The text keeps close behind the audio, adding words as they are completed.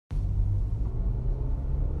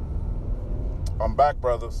I'm back,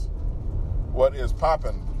 brothers. What is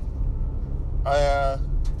poppin'?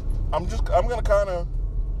 I'm gonna kind of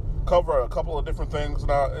cover a couple of different things.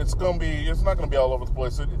 Now, it's not gonna be all over the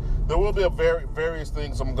place. There will be various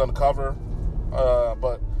things I'm gonna cover,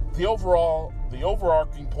 but the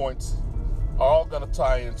overarching points are all gonna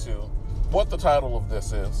tie into what the title of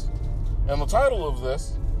this is. And the title of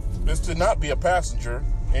this is to not be a passenger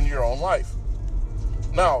in your own life.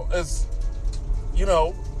 Now, as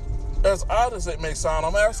odd as it may sound,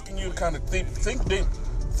 I'm asking you to kind of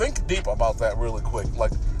think deep about that really quick.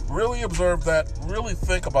 Like, really observe that, really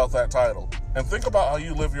think about that title, and think about how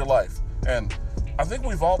you live your life. And I think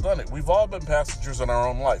we've all done it. We've all been passengers in our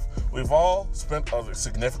own life. We've all spent a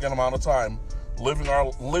significant amount of time living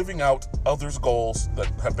out others' goals that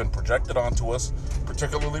have been projected onto us,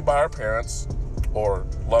 particularly by our parents, or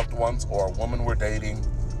loved ones, or a woman we're dating,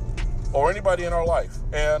 or anybody in our life.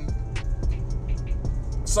 And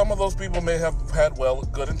some of those people may have had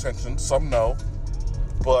good intentions, some no,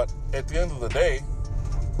 but at the end of the day,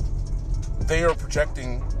 they are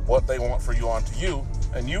projecting what they want for you onto you,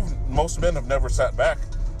 and most men have never sat back.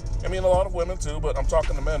 I mean, a lot of women too, but I'm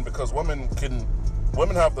talking to men because women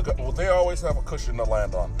they always have a cushion to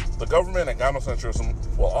land on. The government and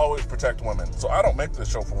gynocentrism will always protect women, so I don't make this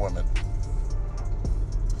show for women.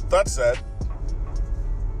 That said,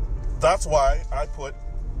 that's why I put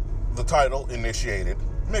the title Initiated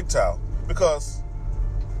MGTOW, because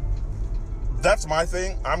that's my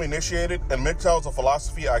thing. I'm initiated, and MGTOW is a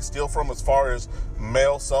philosophy I steal from as far as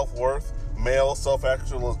male self-worth, male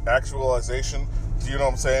self-actualization, you know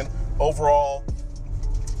what I'm saying? Overall,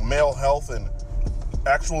 male health and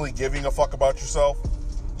actually giving a fuck about yourself.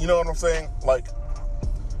 You know what I'm saying? Like,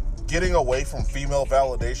 getting away from female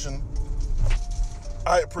validation.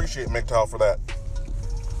 I appreciate MGTOW for that.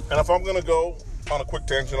 And if I'm going to go on a quick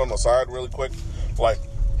tangent on the side really quick, like,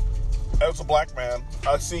 as a black man,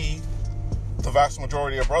 I see the vast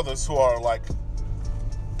majority of brothers who are like,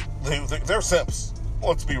 they're simps.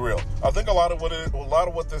 Let's be real. I think a lot of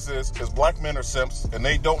what this is black men are simps, and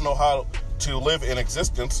they don't know how to live in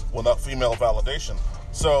existence without female validation.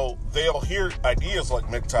 So they'll hear ideas like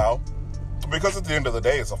MGTOW, because at the end of the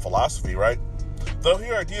day, it's a philosophy, right? They'll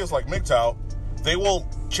hear ideas like MGTOW. They will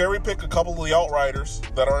cherry pick a couple of the alt-righters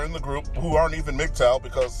that are in the group who aren't even MGTOW,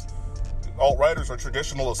 because alt-righters are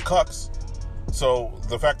traditionalist cucks. So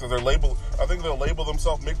the fact that I think they'll label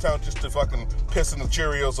themselves MGTOW just to fucking piss in the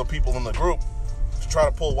Cheerios of people in the group, to try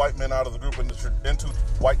to pull white men out of the group into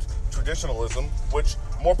white traditionalism, which,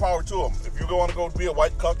 more power to them. If you want to go be a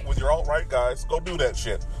white cuck with your alt-right guys, go do that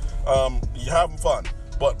shit. You're having fun.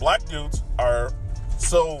 But black dudes are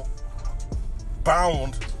so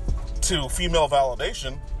bound to female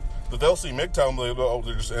validation that they'll see MGTOW and they'll go, oh,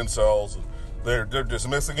 they're just incels, and they're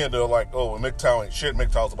dismissing it. They're like, oh, MGTOW ain't shit.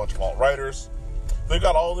 MGTOW's a bunch of alt-righters. They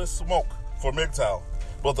got all this smoke for MGTOW.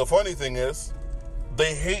 But the funny thing is,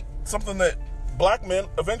 they hate something that black men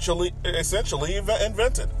essentially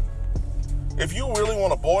invented. If you really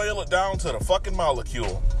want to boil it down to the fucking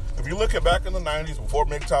molecule, if you look at back in the 90s, before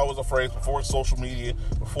MGTOW was a phrase, before social media,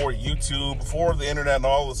 before YouTube, before the internet and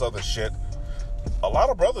all this other shit, a lot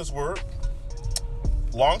of brothers were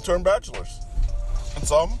long-term bachelors.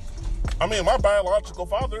 And my biological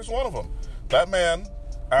father is one of them. That man,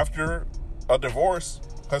 after a divorce,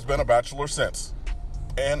 has been a bachelor since.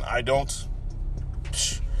 And I don't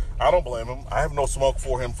blame him. I have no smoke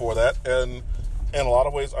for him for that. And in a lot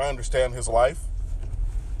of ways, I understand his life.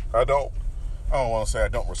 I don't want to say I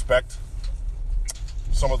don't respect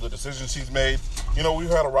some of the decisions he's made. We've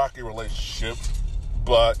had a rocky relationship,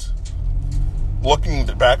 but looking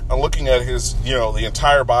at his, the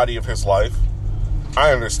entire body of his life,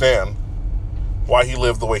 I understand why he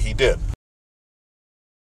lived the way he did.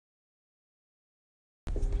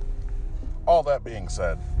 All that being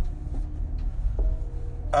said,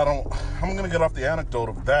 I'm going to get off the anecdote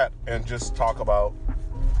of that and just talk about,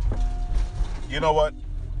 you know what?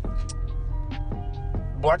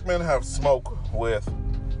 Black men have smoke with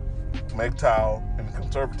MGTOW and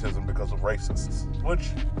conservatism because of racists, which,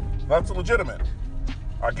 that's legitimate.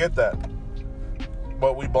 I get that.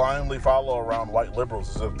 But we blindly follow around white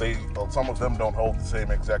liberals as if some of them don't hold the same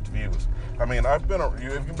exact views. I mean, have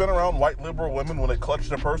you been around white liberal women when they clutch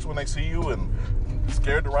their purse when they see you and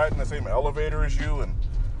scared to ride in the same elevator as you? And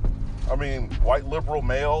I mean, white liberal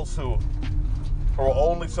males who will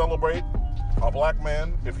only celebrate a black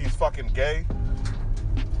man if he's fucking gay.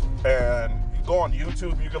 And you go on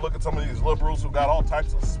YouTube, you can look at some of these liberals who got all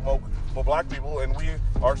types of smoke for black people, and we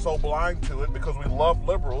are so blind to it because we love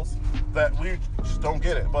liberals that we just don't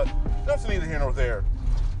get it. But that's neither here nor there.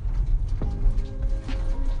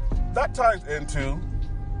 That ties into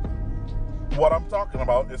what I'm talking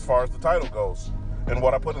about as far as the title goes and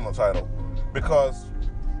what I put in the title. Because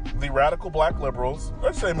the radical black liberals,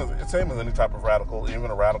 they're same as any type of radical,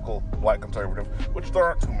 even a radical black conservative, which there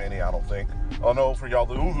aren't too many, I don't think. I know for y'all,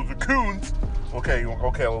 the coons. Okay,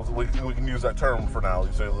 we can use that term for now.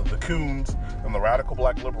 You say the coons and the radical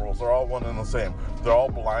black liberals, they're all one and the same. They're all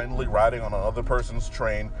blindly riding on another person's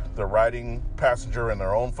train. They're riding passenger in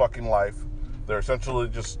their own fucking life. They're essentially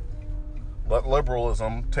just let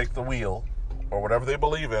liberalism take the wheel, or whatever they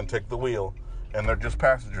believe in, take the wheel, and they're just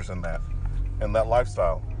passengers in that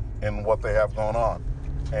lifestyle, and what they have going on.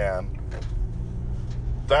 And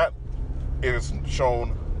that is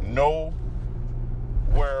shown nowhere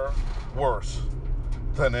worse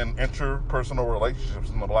than in interpersonal relationships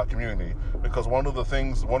in the black community. Because one of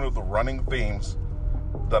the running themes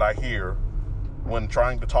that I hear when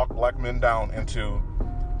trying to talk black men down into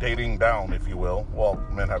dating down, if you will, well,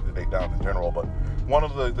 men have to date down in general, but one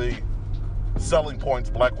of the selling points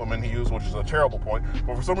black women use, which is a terrible point,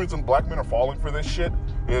 but for some reason black men are falling for this shit,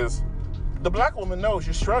 is the black woman knows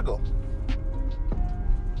you struggle.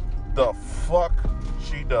 The fuck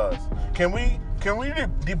she does. Can we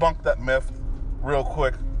debunk that myth real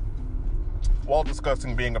quick while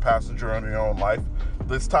discussing being a passenger in your own life?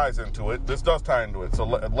 This ties into it. This does tie into it. So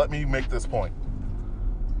let me make this point.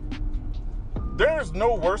 There is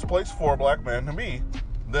no worse place for a black man to be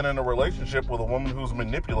than in a relationship with a woman who's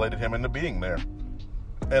manipulated him into being there.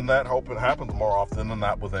 And that happens more often than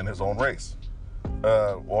not within his own race.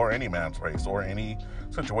 Or any man's race, or any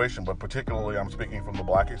situation, but particularly I'm speaking from the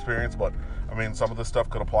black experience, but I mean, some of this stuff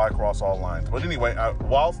could apply across all lines. But anyway,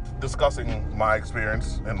 whilst discussing my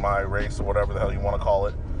experience and my race, or whatever the hell you want to call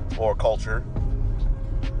it, or culture,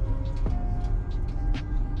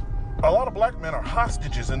 a lot of black men are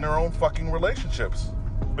hostages in their own fucking relationships.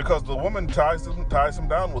 Because the woman ties him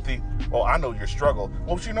down with well, I know your struggle.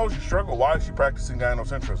 Well, if she knows your struggle, why is she practicing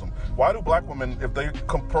gynocentrism? Why do black women, if they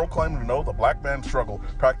proclaim to know the black man's struggle,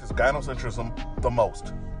 practice gynocentrism the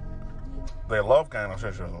most? They love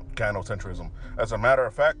gynocentrism. As a matter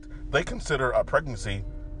of fact, they consider a pregnancy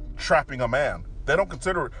trapping a man. They don't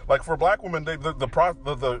consider it, like for black women,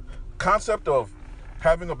 the concept of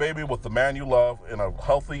having a baby with the man you love in a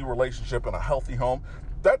healthy relationship, in a healthy home,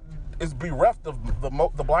 that is bereft of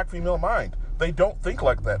the black female mind. They don't think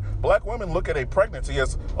like that. Black women look at a pregnancy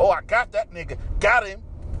as, oh, I got that nigga, got him.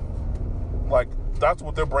 Like, that's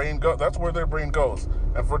what their brain goes. That's where their brain goes.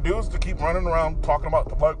 And for dudes to keep running around talking about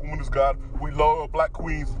the black woman is God, we love black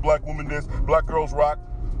queens, black women this, black girls rock,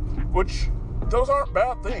 which those aren't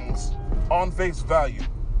bad things on face value.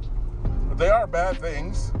 They are bad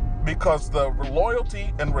things because the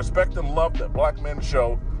loyalty and respect and love that black men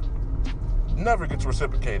show never gets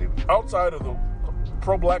reciprocated. Outside of the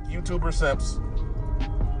pro-black YouTuber simps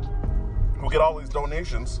who get all these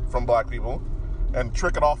donations from black people and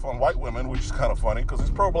trick it off on white women, which is kind of funny because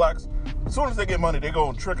these pro-blacks, as soon as they get money, they go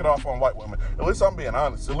and trick it off on white women. At least I'm being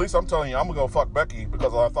honest. At least I'm telling you, I'm going to go fuck Becky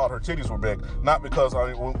because I thought her titties were big, not because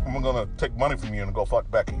I'm going to take money from you and go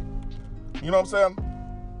fuck Becky. You know what I'm saying?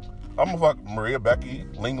 I'm gonna fuck Maria, Becky,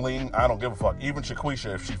 Ling Ling, I don't give a fuck. Even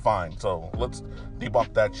Shaquisha if she fine. So let's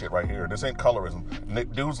debunk that shit right here. This ain't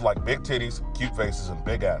colorism. Dudes like big titties, cute faces, and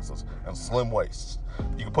big asses, and slim waists.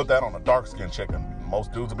 You can put that on a dark-skinned chick, and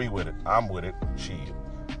most dudes will be with it. I'm with it. Shit.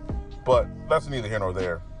 But that's neither here nor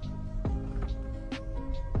there.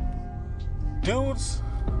 Dudes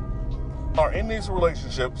are in these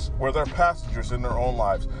relationships where they're passengers in their own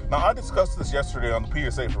lives. Now, I discussed this yesterday on the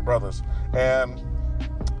PSA for Brothers, and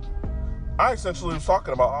I essentially was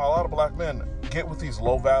talking about how a lot of black men get with these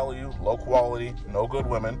low value, low quality, no good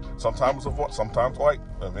women, sometimes white,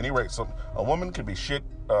 of any race. So a woman can be shit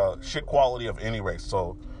quality of any race.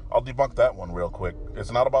 So I'll debunk that one real quick.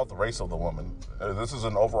 It's not about the race of the woman. This is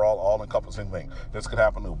an overall all-encompassing thing. This could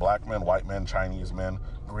happen to black men, white men, Chinese men,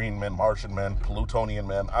 green men, Martian men, Plutonian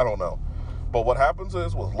men, I don't know. But what happens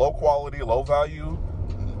is with low quality, low value,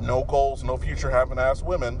 no goals, no future having ass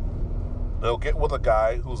women, they'll get with a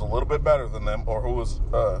guy who's a little bit better than them, or who is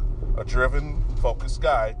a driven, focused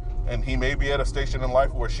guy, and he may be at a station in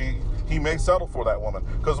life where he may settle for that woman.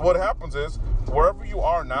 Because what happens is, wherever you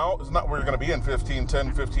are now is not where you're going to be in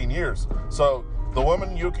 10, 15 years. So the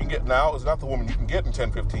woman you can get now is not the woman you can get in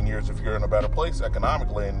 10, 15 years if you're in a better place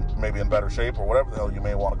economically and maybe in better shape or whatever the hell you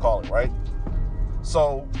may want to call it, right?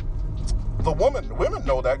 So women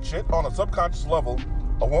know that shit on a subconscious level.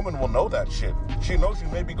 A woman will know that shit. She knows you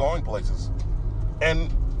may be going places.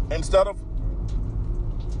 And instead of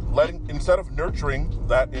nurturing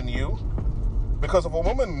that in you, because if a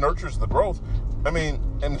woman nurtures the growth,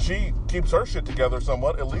 and she keeps her shit together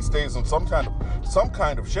somewhat, at least stays in some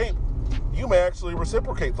kind of shape, you may actually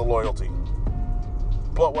reciprocate the loyalty.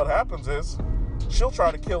 But what happens is she'll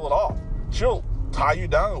try to kill it off. She'll tie you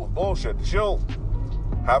down with bullshit. She'll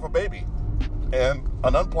have a baby. And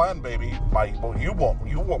an unplanned baby, you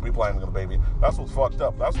won't be planning a baby. That's what's fucked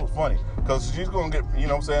up. That's what's funny. Because she's going to get, you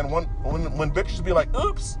know what I'm saying, when bitches be like,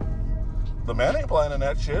 oops, the man ain't planning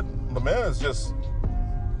that shit. The man is just,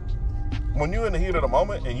 when you're in the heat of the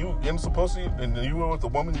moment and you in some pussy and you with the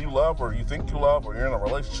woman you love or you think you love or you're in a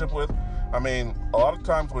relationship with, I mean, a lot of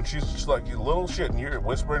times when she's just like, you little shit and you're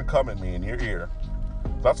whispering, come at me in your ear.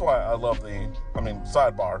 That's why I love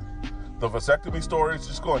sidebar. The vasectomy stories,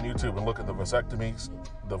 just go on YouTube and look at the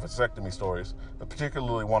vasectomy stories,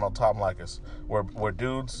 particularly one on Tom Leykis, where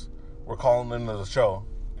dudes were calling into the show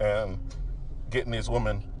and getting these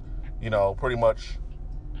women, you know, pretty much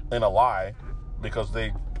in a lie because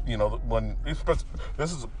they, you know,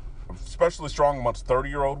 this is especially strong amongst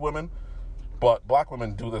 30-year-old women, but black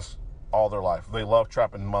women do this all their life. They love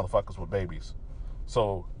trapping motherfuckers with babies.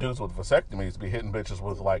 So dudes with vasectomies be hitting bitches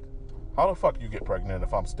with like, how the fuck you get pregnant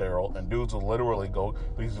if I'm sterile? And dudes will literally go,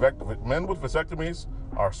 men with vasectomies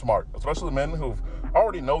are smart, especially men who've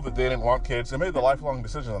already know that they didn't want kids. They made the lifelong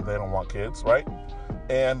decision that they don't want kids, right?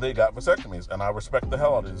 And they got vasectomies. And I respect the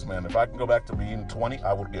hell out of these men. If I can go back to being 20,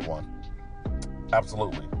 I would get one.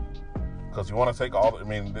 Absolutely. Because you want to take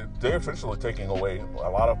they're essentially taking away a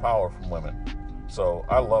lot of power from women. So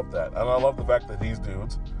I love that. And I love the fact that these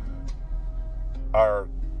dudes are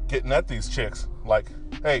getting at these chicks like,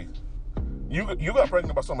 hey, you got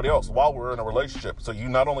pregnant by somebody else while we're in a relationship. So you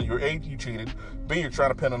not only, A, you cheated, B, you're trying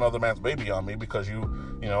to pin another man's baby on me because you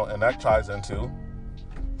know, and that ties into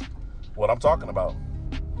what I'm talking about.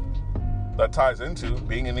 That ties into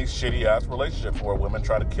being in these shitty ass relationships where women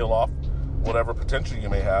try to kill off whatever potential you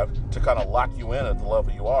may have to kind of lock you in at the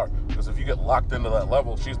level you are. Because if you get locked into that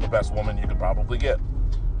level, she's the best woman you could probably get.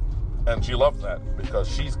 And she loves that because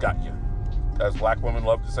she's got you. As black women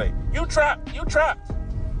love to say, you trapped.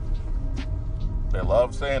 They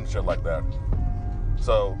love saying shit like that.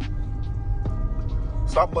 So,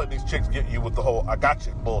 stop letting these chicks get you with the whole, I got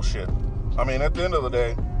you bullshit. I mean, at the end of the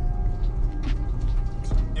day,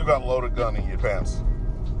 you got a loaded gun in your pants.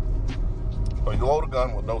 Or you load a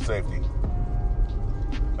gun with no safety.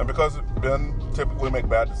 And because men typically make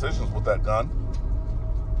bad decisions with that gun,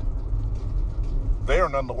 they are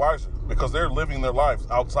none the wiser because they're living their lives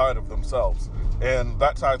outside of themselves. And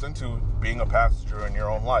that ties into being a passenger in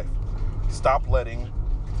your own life. Stop letting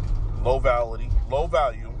low value,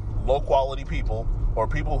 low quality people or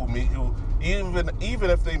people who even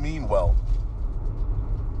if they mean well,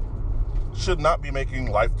 should not be making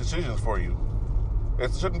life decisions for you.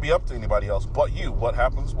 It shouldn't be up to anybody else but you. What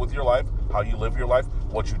happens with your life, how you live your life,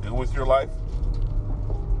 what you do with your life.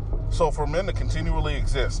 So for men to continually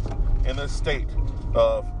exist in this state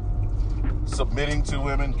of submitting to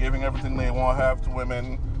women, giving everything they want to have to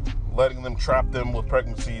women, letting them trap them with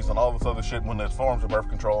pregnancies and all this other shit when there's forms of birth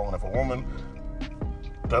control. And if a woman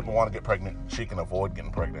doesn't want to get pregnant, she can avoid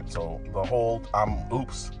getting pregnant. So the whole,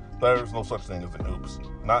 oops, there's no such thing as an oops.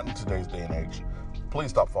 Not in today's day and age.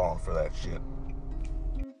 Please stop falling for that shit.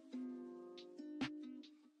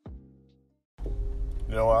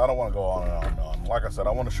 You know what? I don't want to go on and on and on. Like I said,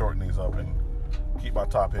 I want to shorten these up and keep my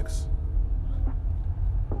topics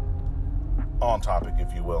on topic,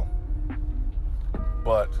 if you will.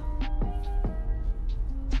 But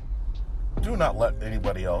do not let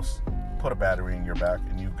anybody else put a battery in your back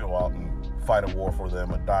and you go out and fight a war for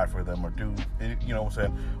them and die for them or do, you know what I'm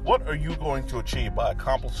saying? What are you going to achieve by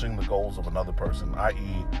accomplishing the goals of another person,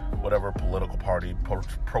 i.e. whatever political party,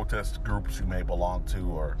 protest groups you may belong to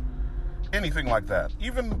or anything like that?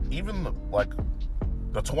 Even like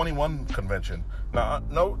the 21 convention. Now,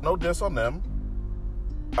 no diss on them.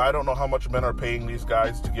 I don't know how much men are paying these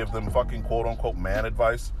guys to give them fucking quote-unquote man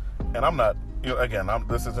advice. And I'm not,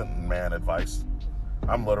 this isn't man advice.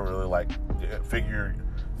 I'm literally like, figure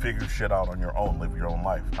shit out on your own, live your own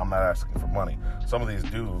life. I'm not asking for money. Some of these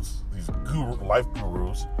dudes, these life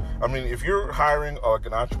gurus, I mean, if you're hiring like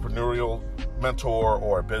an entrepreneurial mentor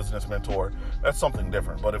or a business mentor, that's something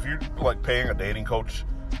different. But if you're like paying a dating coach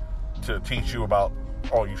to teach you about,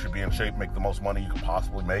 you should be in shape, make the most money you can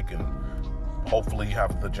possibly make, and hopefully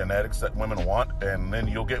have the genetics that women want, and then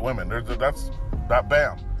you'll get women. That's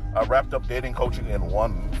bam. I wrapped up dating coaching in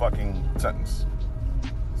one fucking sentence.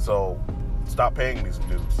 So stop paying these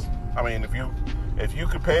dudes. I mean, if you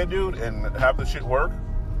could pay a dude and have the shit work,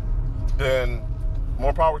 then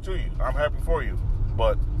more power to you. I'm happy for you.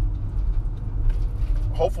 But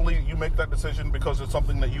hopefully you make that decision because it's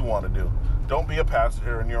something that you want to do. Don't be a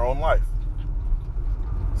passenger in your own life.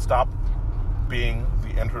 Stop being the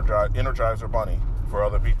Energizer bunny for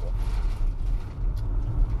other people.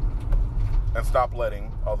 and stop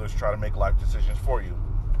letting others try to make life decisions for you.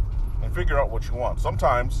 And figure out what you want.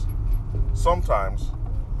 Sometimes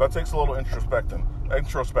that takes a little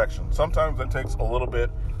introspection. Sometimes that takes a little bit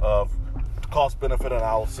of cost-benefit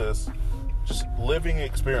analysis, just living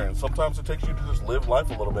experience. Sometimes it takes you to just live life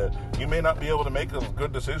a little bit. You may not be able to make a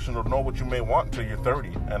good decision or know what you may want until you're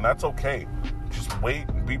 30, and that's okay. Just wait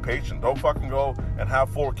and be patient. Don't fucking go and have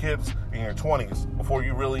 4 kids in your 20s before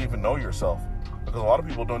you really even know yourself. Because a lot of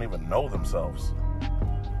people don't even know themselves.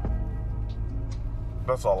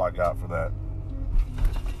 That's all I got for that.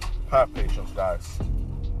 Have patience, guys.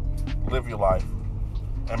 Live your life.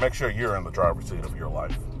 And make sure you're in the driver's seat of your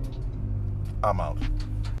life. I'm out.